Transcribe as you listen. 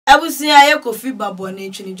Abusia ye Kofi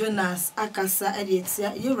Babone Twene Jonas akasa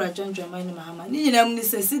edietia Yura John Dramani Mahama ni nyina mu ni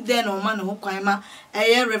sesi den no ma no ho kwan ma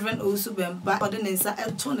eye Reverend Owusu Bempah ode ne nsa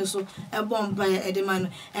eto ne so ebomba ya edema no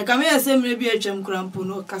e ka me asemre bi atwam krampo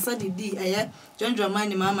no kasa didi eye John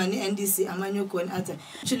Dramani Mahama ni NDC amanyoko ni ata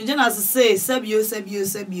Twene Jonas say sabio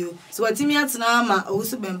so watimi atena ma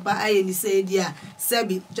Owusu Bempah aye ni say dia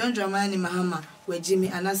sabi John Dramani Mahama wajimi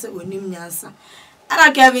anase onim nyansa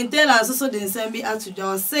Ana Kelvin so the Nsembi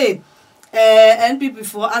atuja say NPP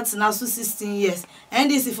for atena so 16 years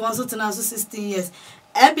NDC for also atena so 16 years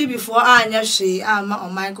NPP for anya she ama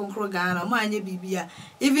oman konkro Ghana ma anya bibia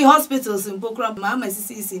even hospitals in Pokra Mahama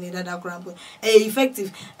CCC ni dada krampo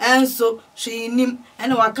effective and so she nim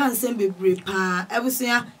and wa kan sembe bre pa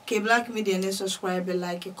ebusia K Black Media ne subscribe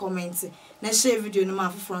like comment na share video no ma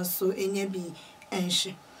for so enya bi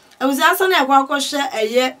enhye Owusu asana yakwa share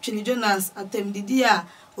eye Twene Jonas atem didi a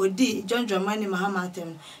odi John Dramani Mahama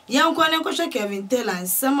atem yankwa ne ko share Kelvin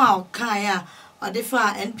nsema okan a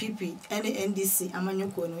odefa NPP ene NDC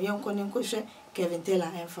amanyoko no yankwa ne ko share Kelvin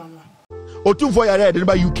enfama otumfo yare de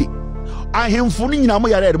ba UK ahemfo no nyina mo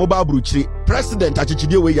yare de mo ba abruchire president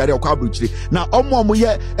achichide we yare okwa abruchire na omo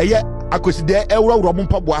ye eye akoside ewuro mo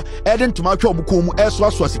mpaboa ede ntuma atwa mo kom eso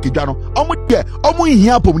aso asikidwa no omo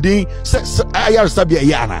hia pomdin ayar sabia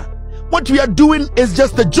yana. What we are doing is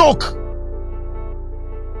just a joke.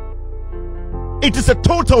 It is a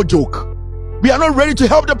total joke. We are not ready to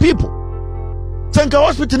help the people. Tenka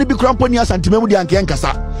hospital ni bi kramponi asantimemu di anke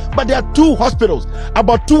nkasa. But there are 2 hospitals,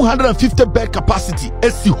 about 250 bed capacity.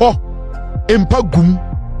 Esi ho empagum.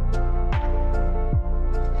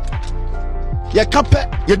 Ya kape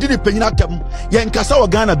ya dini penyina tem. Ya nkasa wa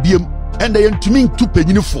Ghana biem. Enda yentumi ntu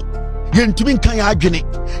penyinifo. Yentumi nkan ya adwene.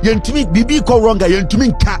 Yentumi bibi ko wronga yentumi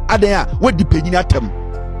nka adan a wadi penyina atem.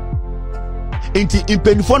 Enti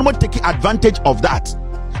impenifo no take advantage of that.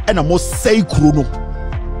 And a most say kuro no.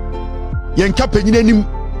 Yenka penyina nim.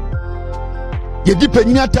 Yedi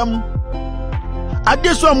penyina atem.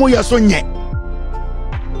 Ade so amu ya so nye.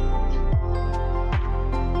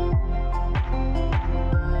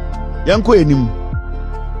 Yanko enim.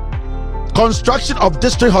 Construction of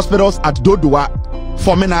district hospitals at Dodowa,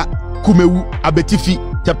 Fomena, Kumewu, Abetifi,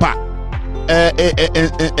 Tepa,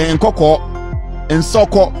 Nkoko,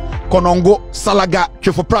 Nsoko, Konongo, Salaga,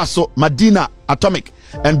 Chefopraso, Madina, Atomic,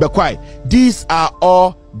 and Bekwai. These are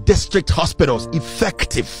all district hospitals,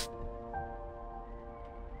 effective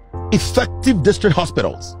district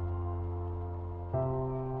hospitals.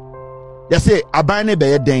 They say Abane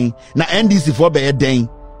be den, na NDC for be den,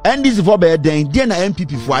 NDC for be den, dia na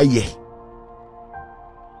NPP for aye.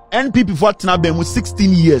 NPP for tena be mu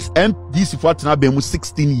 16 years, NDC for tena be mu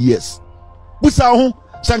 16 years. Busa ho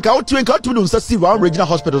sanka otwen ka otwen unsa see one regional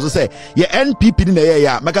hospital so say ye NPP ni na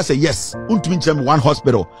ya maka say yes untumi nkyem one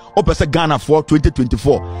hospital opese Ghana for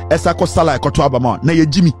 2024 esa ko sala ekoto abama na ye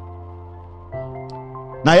jimi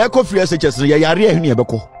na ye ko free SHS no ye yare ehunu ye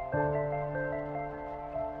beko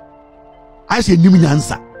I say nim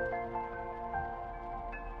nyansa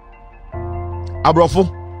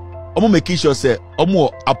abrofo omo make sure say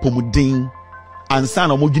omo apomudin ansa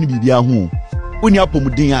na omo dwini bibia ho oni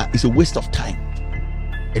apomudin a is a waste of time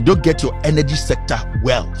and don't get your energy sector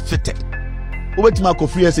well fitted. Obetima ko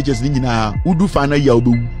free SHS ni nyina udu final year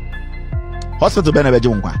obewu hospital be na beje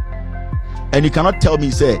nkwa and you cannot tell me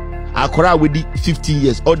say akora we di 15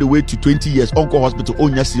 years all the way to 20 years onko hospital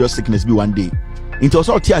onya serious sickness be one day into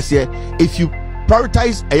also tia say if you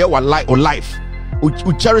prioritize your life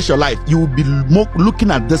you cherish your life you will be more looking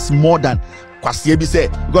at this more than kwase bi say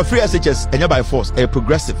go free SHS enya by force a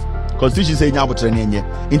progressive constitution say nya abotre na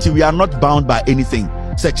enye until we are not bound by anything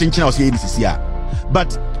say chinchina o say NCC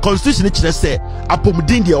but constitution kire say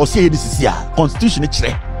apomudin dia o say NCC constitution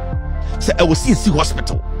kire say e wo see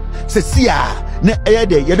hospital say na eye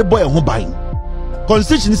de ye de boy ho ban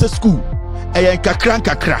constitution say school eye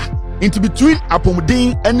kakra into between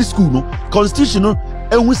apomudin and school no constitution no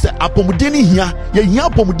ehun say apomudin hia ye hia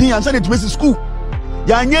apomudin ansa na tumesi school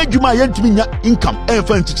ya nya adwuma ya ntumi nya income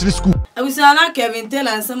enfa nchichiri school Owusu ana Kelvin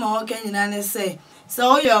nsema ho kanyina ne say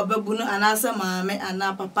so your babu no anasa maame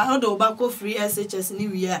ana papa odo ba ko free SHS ni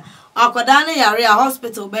wi akoda ne yare a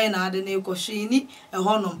hospital be na ade na ekohwe ni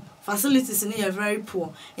ehonom facilities ni are very poor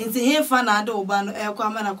nti he fa na ade oba no ekwa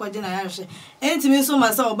ma na kwaje na yahwe entimi so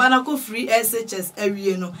ma sa oba na ko free SHS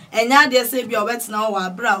awie no enya ade se bia obetena wo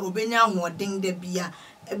abra obenya hoodin da bia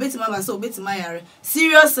ebetima ba so obetima yare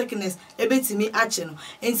serious sickness ebetimi ache no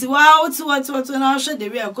nti wa otu na hwe de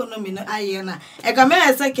economy no aye na e ka me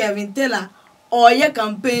say Kelvin or ye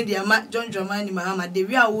campaign dia ma John Dramani Mahama de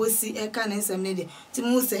wi a wo si e ka na nsem ne de ti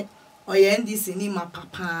mu se oye NDC ni ma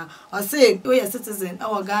papa o say we citizen e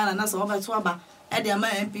wo Ghana na so obeto aba e de ama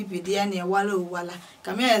NPP de na e wala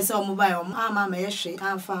kame ye say o mo bai o ama ma ye hwe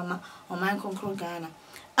amfa ama o man konkro Ghana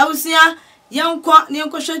awusia yankwa ne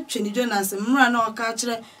yankwohwe Twene Jonas mmra na o ka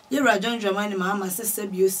kire yewra jonjoma ni Mahama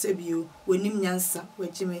sebio wonim nyansa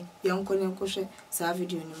wagime yankwa ne yankwohwe sa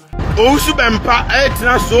video ni ma Owusu Bempah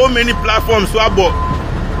etina so many platforms so abo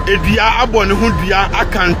edua abo ne ho dua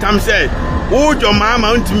akantam say wo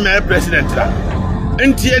Mahama ntimi me president la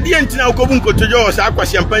enti edi entina okobu nkotojo o sa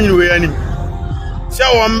akwase ampanyi we anim se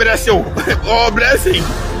o mbre se o blessing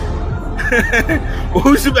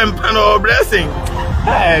Owusu Bempah no blessing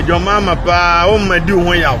Mahama pa o madi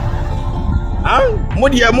ho yaw mo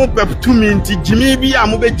dia mo peptumi nti jimi bi a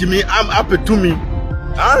mo be jimi apetumi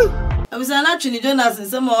Abusana Twene Jonas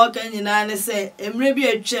nsema o kan nyina ne se emre bi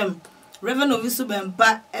atwam Reverend Owusu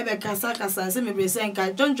Bempah ebe kasa se mebrese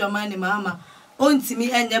nka jonjoma ni Mahama ontimi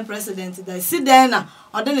enye president da si den na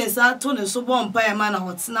ode ne sa to ne so bompa e ma na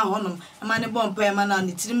hotena honom e ma ne bompa e ma na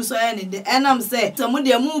ne tirim so ya ne de enam se so mo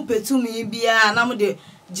de mu petumi bia na mo de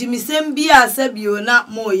jimisem bia sabio na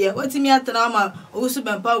moye watimi atena ma Owusu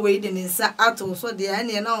Bempah we de ne sa ato so de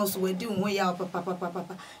ene na so wadi ho ya papa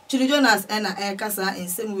Twene Jonas na e kasa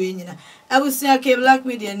ensem we nyina abusia ke Black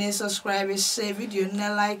Media ne subscribe share video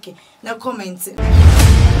na like na comment